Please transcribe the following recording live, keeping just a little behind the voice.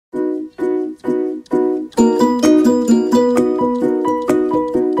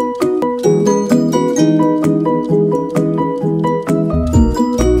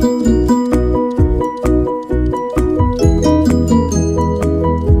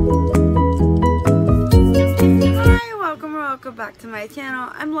back to my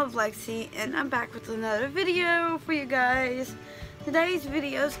channel. I'm Lexi, and I'm back with another video for you guys. Today's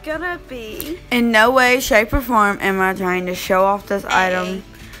video is gonna be, in no way, shape, or form am I trying to show off this item.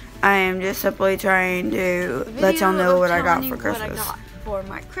 I am just simply trying to let y'all know what I got for Christmas. What I got for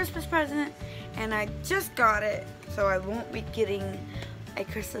my Christmas present, and I just got it, so I won't be getting a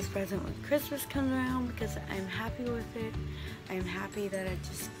Christmas present when Christmas comes around because I'm happy with it. I'm happy that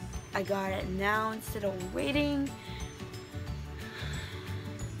I got it now instead of waiting.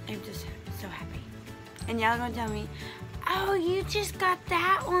 I'm just so happy. And y'all gonna tell me, oh, you just got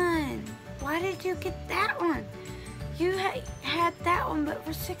that one. Why did you get that one? You had that one but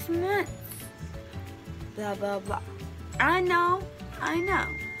for 6 months. Blah, blah, blah. I know.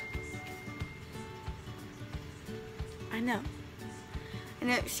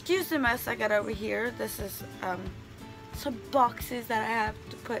 And excuse the mess I got over here. This is some boxes that I have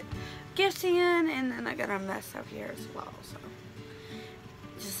to put gifts in, and then I got a mess up here as well. So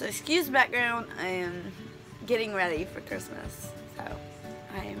just excuse the background. I am getting ready for Christmas. So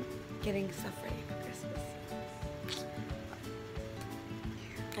I am getting stuff ready for Christmas.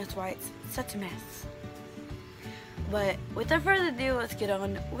 That's why it's such a mess. But without further ado, let's get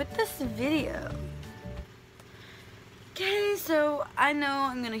on with this video. Okay, so I know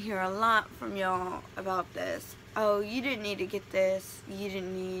I'm gonna hear a lot from y'all about this. Oh, you didn't need to get this. You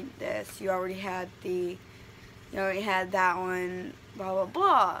didn't need this. You already had that one. Blah blah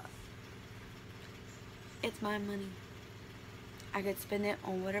blah. It's my money. I could spend it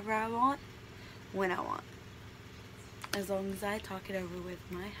on whatever I want, when I want, as long as I talk it over with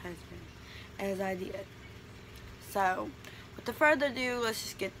my husband, as I did. So, without further ado, let's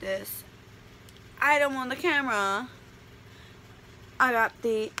just get this item on the camera. I got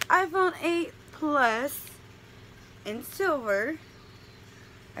the iPhone 8 Plus in silver.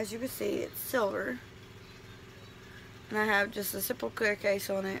 As you can see, it's silver. And I have just a simple clear case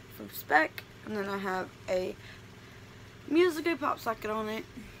on it from Spec. And then I have a musical pop socket on it.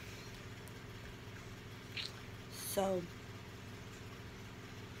 So,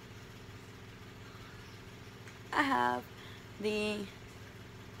 I have the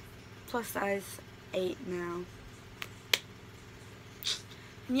plus size 8 now.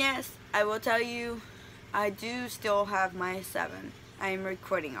 Yes, I will tell you, I do still have my 7. I am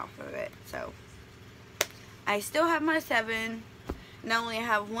recording off of it, so I still have my 7, and I only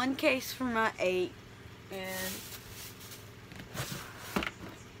have one case for my 8, and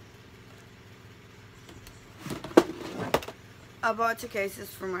I bought 2 cases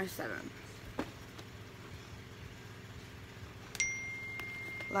for my 7.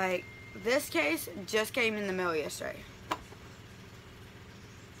 Like, this case just came in the mail yesterday.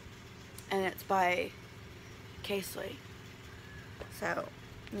 And it's by Casely. So,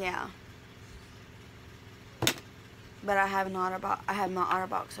 yeah. But I have my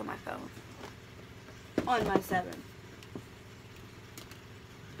OtterBox on my phone. On my 7.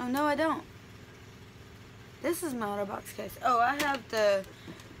 Oh, no, I don't. This is my OtterBox case. Oh, I have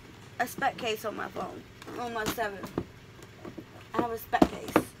a Spec case on my phone. On my 7. I have a Spec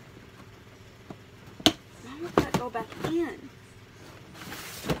case. Why would that go back in?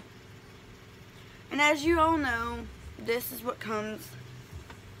 And as you all know, this is what comes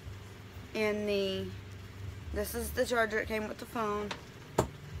in the, this is the charger that came with the phone.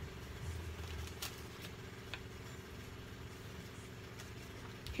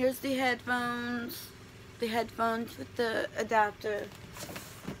 Here's the headphones with the adapter.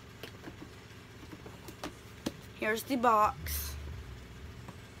 Here's the box.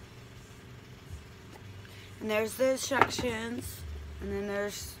 And there's the instructions, and then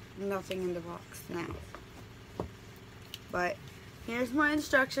there's nothing in the box now. But here's my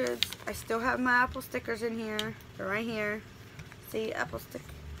instructions. I still have my Apple stickers in here. They're right here. See, Apple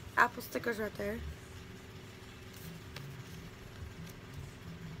stickers right there.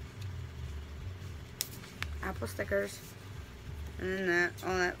 Apple stickers. And then that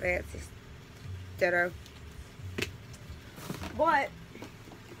on that fancy ditto. But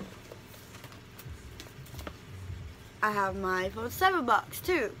I have my iPhone 7 box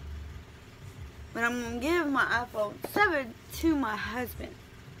too. But I'm going to give my iPhone 7 to my husband.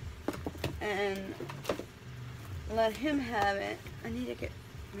 And let him have it. I need to get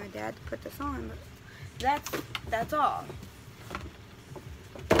my dad to put this on. But that's all.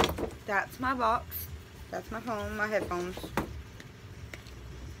 That's my box. That's my phone, my headphones.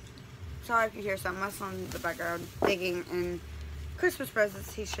 Sorry if you hear something. My son's in the background digging in Christmas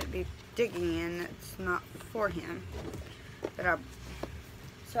presents he should be digging in. It's not for him. But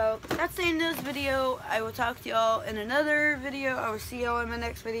so that's the end of this video. I will talk to y'all in another video. I will see y'all in my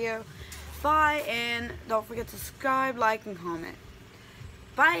next video. Bye, and don't forget to subscribe, like, and comment.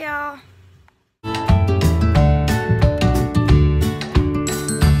 Bye, y'all.